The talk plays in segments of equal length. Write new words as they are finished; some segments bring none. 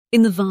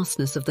In the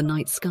vastness of the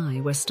night sky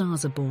where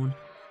stars are born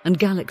and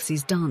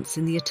galaxies dance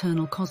in the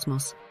eternal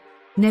cosmos,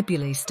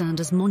 nebulae stand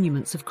as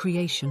monuments of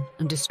creation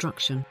and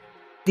destruction.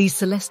 These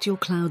celestial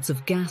clouds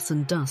of gas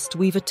and dust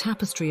weave a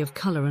tapestry of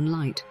color and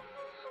light,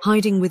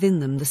 hiding within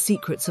them the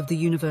secrets of the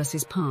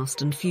universe's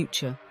past and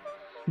future.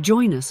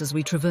 Join us as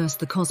we traverse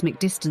the cosmic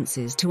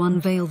distances to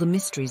unveil the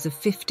mysteries of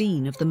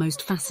 15 of the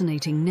most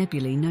fascinating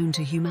nebulae known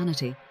to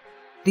humanity.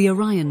 The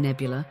Orion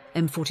Nebula,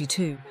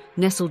 M42,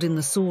 nestled in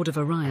the Sword of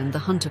Orion, the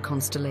Hunter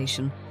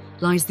constellation,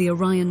 lies the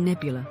Orion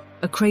Nebula,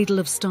 a cradle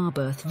of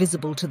starbirth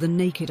visible to the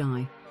naked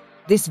eye.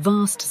 This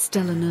vast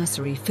stellar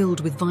nursery,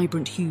 filled with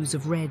vibrant hues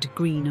of red,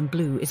 green and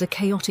blue, is a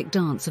chaotic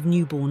dance of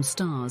newborn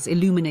stars,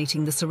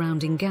 illuminating the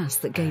surrounding gas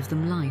that gave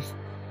them life.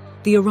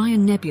 The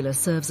Orion Nebula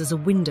serves as a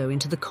window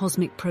into the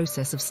cosmic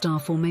process of star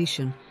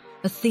formation,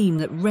 a theme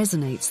that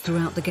resonates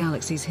throughout the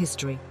galaxy's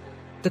history.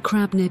 The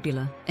Crab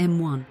Nebula,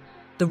 M1,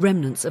 the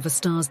remnants of a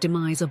star's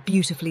demise, are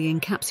beautifully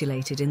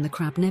encapsulated in the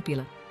Crab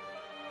Nebula.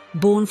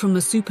 Born from a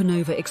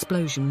supernova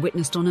explosion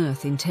witnessed on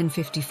Earth in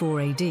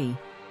 1054 AD,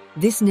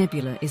 this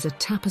nebula is a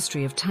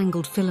tapestry of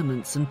tangled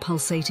filaments and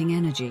pulsating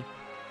energy.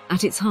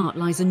 At its heart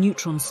lies a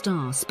neutron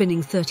star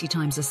spinning 30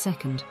 times a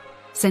second,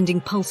 sending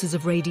pulses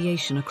of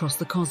radiation across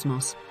the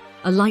cosmos,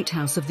 a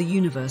lighthouse of the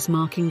universe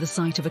marking the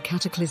site of a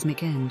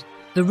cataclysmic end.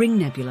 The Ring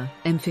Nebula,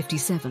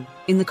 M57,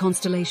 in the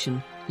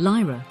constellation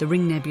Lyra, the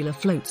Ring Nebula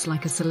floats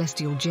like a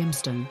celestial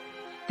gemstone.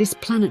 This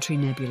planetary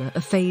nebula,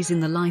 a phase in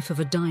the life of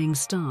a dying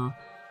star,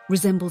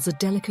 resembles a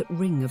delicate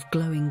ring of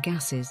glowing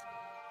gases.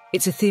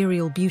 Its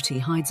ethereal beauty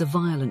hides a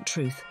violent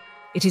truth.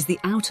 It is the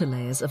outer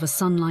layers of a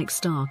sun-like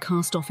star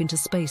cast off into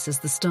space as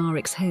the star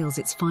exhales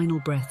its final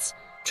breaths,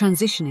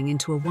 transitioning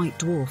into a white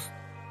dwarf.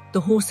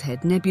 The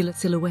Horsehead Nebula,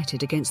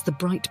 silhouetted against the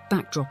bright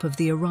backdrop of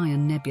the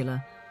Orion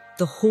Nebula.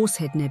 The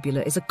Horsehead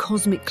Nebula is a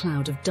cosmic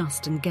cloud of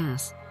dust and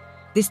gas.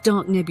 This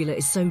dark nebula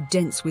is so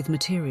dense with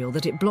material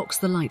that it blocks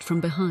the light from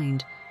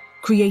behind,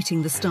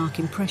 creating the stark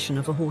impression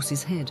of a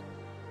horse's head.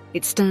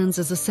 It stands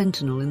as a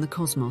sentinel in the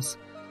cosmos,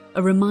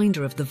 a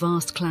reminder of the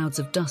vast clouds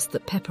of dust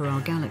that pepper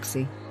our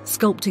galaxy,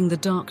 sculpting the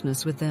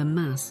darkness with their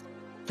mass.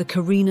 The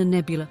Carina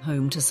Nebula,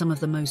 home to some of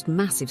the most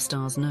massive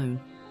stars known.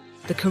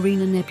 The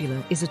Carina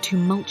Nebula is a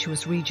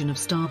tumultuous region of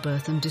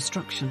starbirth and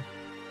destruction.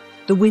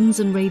 The winds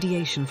and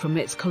radiation from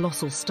its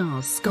colossal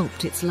stars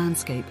sculpt its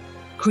landscape,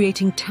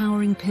 creating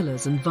towering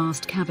pillars and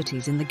vast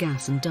cavities in the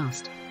gas and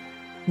dust.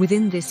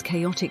 Within this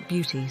chaotic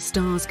beauty,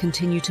 stars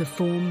continue to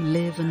form,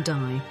 live and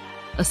die,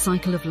 a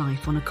cycle of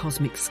life on a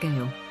cosmic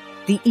scale.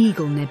 The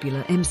Eagle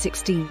Nebula,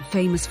 M16,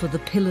 famous for the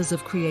pillars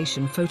of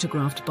creation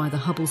photographed by the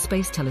Hubble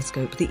Space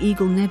Telescope, the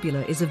Eagle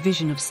Nebula is a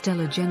vision of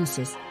stellar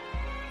genesis.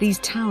 These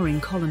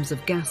towering columns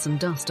of gas and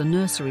dust are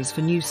nurseries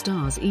for new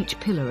stars, each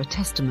pillar a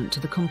testament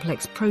to the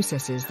complex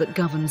processes that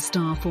govern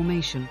star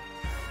formation.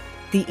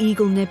 The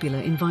Eagle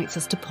Nebula invites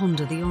us to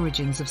ponder the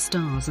origins of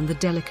stars and the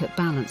delicate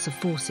balance of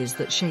forces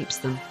that shapes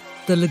them.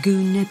 The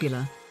Lagoon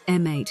Nebula,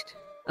 M8,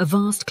 a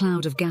vast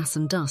cloud of gas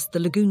and dust,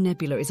 the Lagoon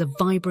Nebula is a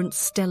vibrant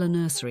stellar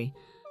nursery,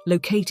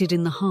 located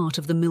in the heart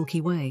of the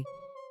Milky Way.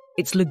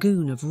 Its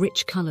lagoon of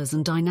rich colors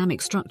and dynamic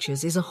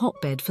structures is a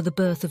hotbed for the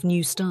birth of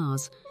new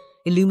stars,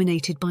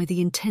 illuminated by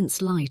the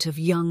intense light of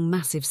young,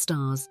 massive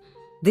stars.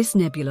 This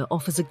nebula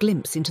offers a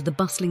glimpse into the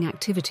bustling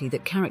activity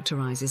that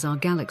characterizes our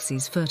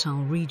galaxy's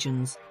fertile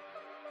regions.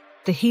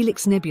 The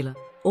Helix Nebula,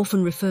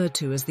 often referred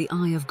to as the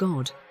Eye of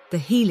God, the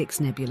Helix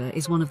Nebula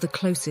is one of the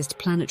closest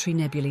planetary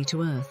nebulae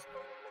to Earth.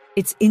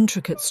 Its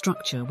intricate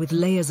structure, with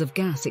layers of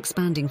gas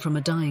expanding from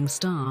a dying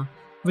star,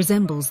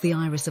 resembles the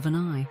iris of an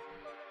eye.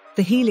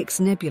 The Helix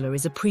Nebula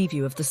is a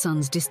preview of the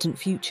Sun's distant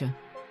future,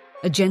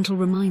 a gentle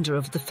reminder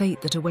of the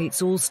fate that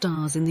awaits all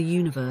stars in the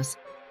universe.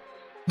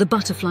 The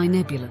Butterfly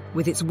Nebula,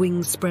 with its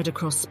wings spread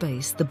across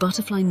space, the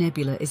Butterfly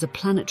Nebula is a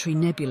planetary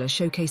nebula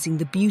showcasing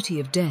the beauty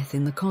of death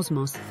in the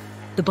cosmos.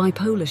 The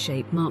bipolar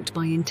shape, marked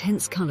by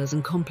intense colors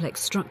and complex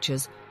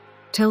structures,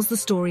 tells the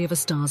story of a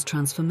star's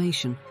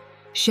transformation,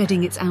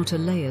 shedding its outer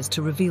layers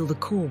to reveal the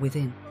core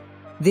within.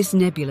 This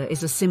nebula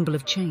is a symbol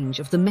of change,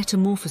 of the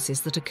metamorphosis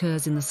that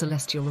occurs in the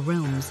celestial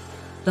realms.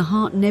 The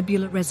Heart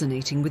Nebula,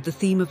 resonating with the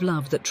theme of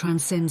love that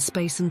transcends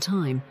space and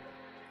time.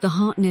 The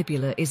Heart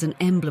Nebula is an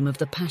emblem of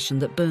the passion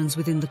that burns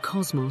within the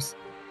cosmos.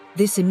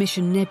 This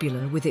emission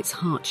nebula, with its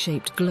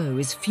heart-shaped glow,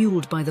 is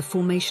fueled by the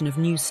formation of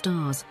new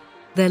stars,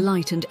 their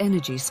light and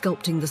energy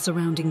sculpting the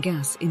surrounding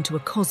gas into a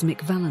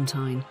cosmic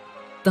valentine.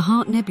 The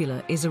Heart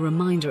Nebula is a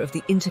reminder of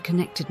the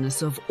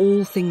interconnectedness of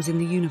all things in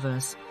the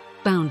universe,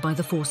 bound by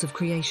the force of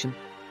creation.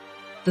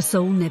 The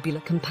Soul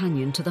Nebula,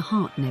 companion to the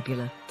Heart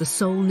Nebula. The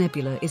Soul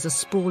Nebula is a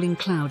sprawling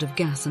cloud of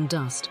gas and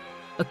dust,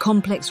 a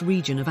complex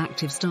region of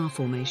active star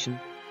formation.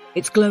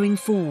 Its glowing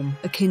form,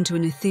 akin to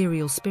an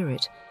ethereal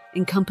spirit,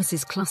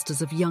 encompasses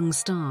clusters of young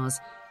stars,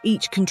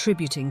 each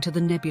contributing to the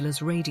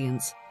nebula's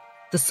radiance.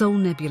 The Soul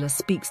Nebula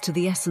speaks to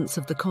the essence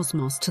of the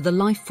cosmos, to the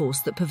life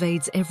force that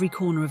pervades every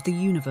corner of the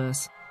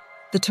universe.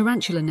 The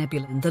Tarantula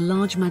Nebula, the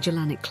Large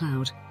Magellanic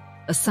Cloud,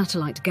 a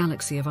satellite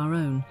galaxy of our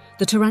own.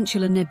 The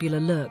Tarantula Nebula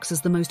lurks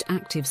as the most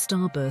active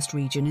starburst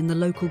region in the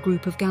local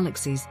group of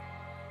galaxies.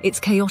 Its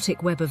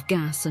chaotic web of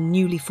gas and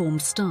newly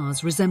formed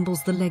stars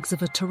resembles the legs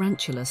of a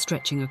tarantula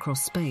stretching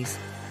across space.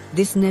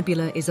 This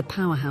nebula is a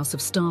powerhouse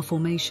of star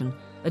formation,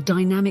 a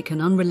dynamic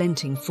and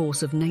unrelenting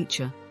force of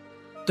nature.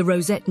 The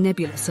Rosette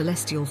Nebula,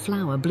 celestial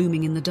flower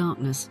blooming in the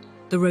darkness.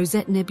 The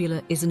Rosette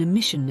Nebula is an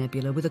emission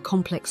nebula with a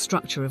complex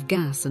structure of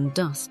gas and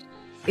dust.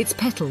 Its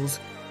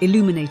petals,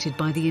 illuminated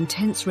by the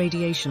intense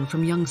radiation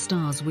from young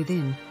stars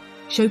within,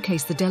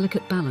 showcase the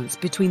delicate balance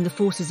between the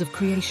forces of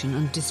creation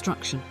and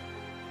destruction.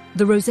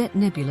 The Rosette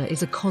Nebula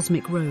is a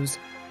cosmic rose.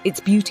 Its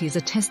beauty is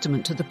a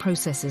testament to the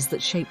processes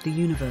that shape the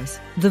universe.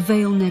 The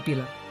Veil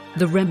Nebula,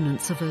 the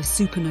remnants of a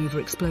supernova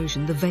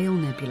explosion, the Veil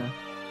Nebula,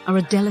 are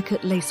a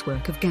delicate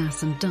lacework of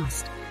gas and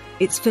dust.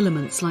 Its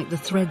filaments, like the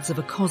threads of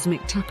a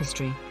cosmic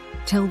tapestry,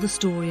 tell the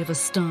story of a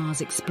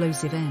star's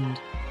explosive end.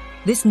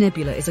 This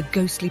nebula is a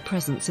ghostly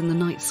presence in the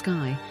night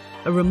sky,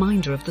 a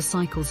reminder of the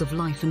cycles of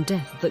life and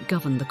death that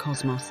govern the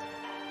cosmos.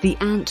 The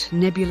Ant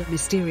Nebula,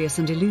 mysterious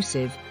and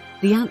elusive.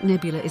 The Ant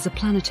Nebula is a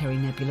planetary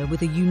nebula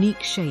with a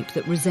unique shape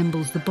that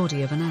resembles the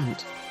body of an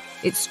ant.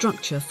 Its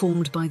structure,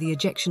 formed by the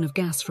ejection of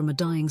gas from a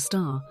dying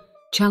star,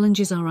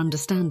 challenges our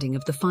understanding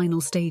of the final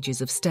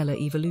stages of stellar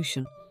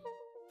evolution.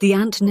 The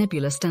Ant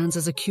Nebula stands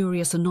as a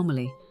curious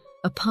anomaly,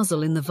 a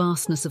puzzle in the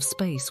vastness of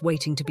space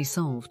waiting to be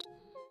solved.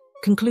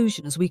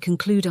 Conclusion: as we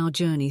conclude our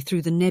journey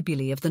through the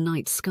nebulae of the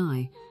night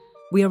sky,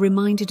 we are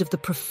reminded of the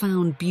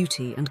profound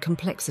beauty and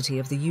complexity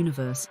of the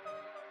universe.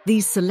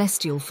 These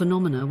celestial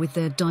phenomena, with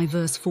their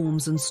diverse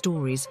forms and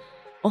stories,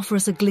 offer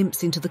us a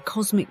glimpse into the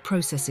cosmic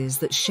processes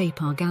that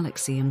shape our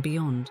galaxy and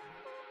beyond.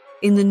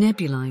 In the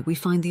nebulae, we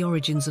find the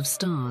origins of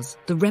stars,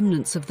 the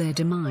remnants of their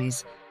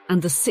demise,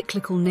 and the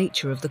cyclical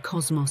nature of the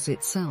cosmos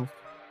itself.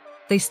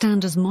 They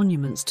stand as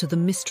monuments to the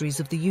mysteries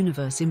of the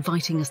universe,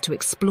 inviting us to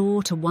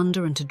explore, to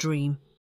wonder, and to dream.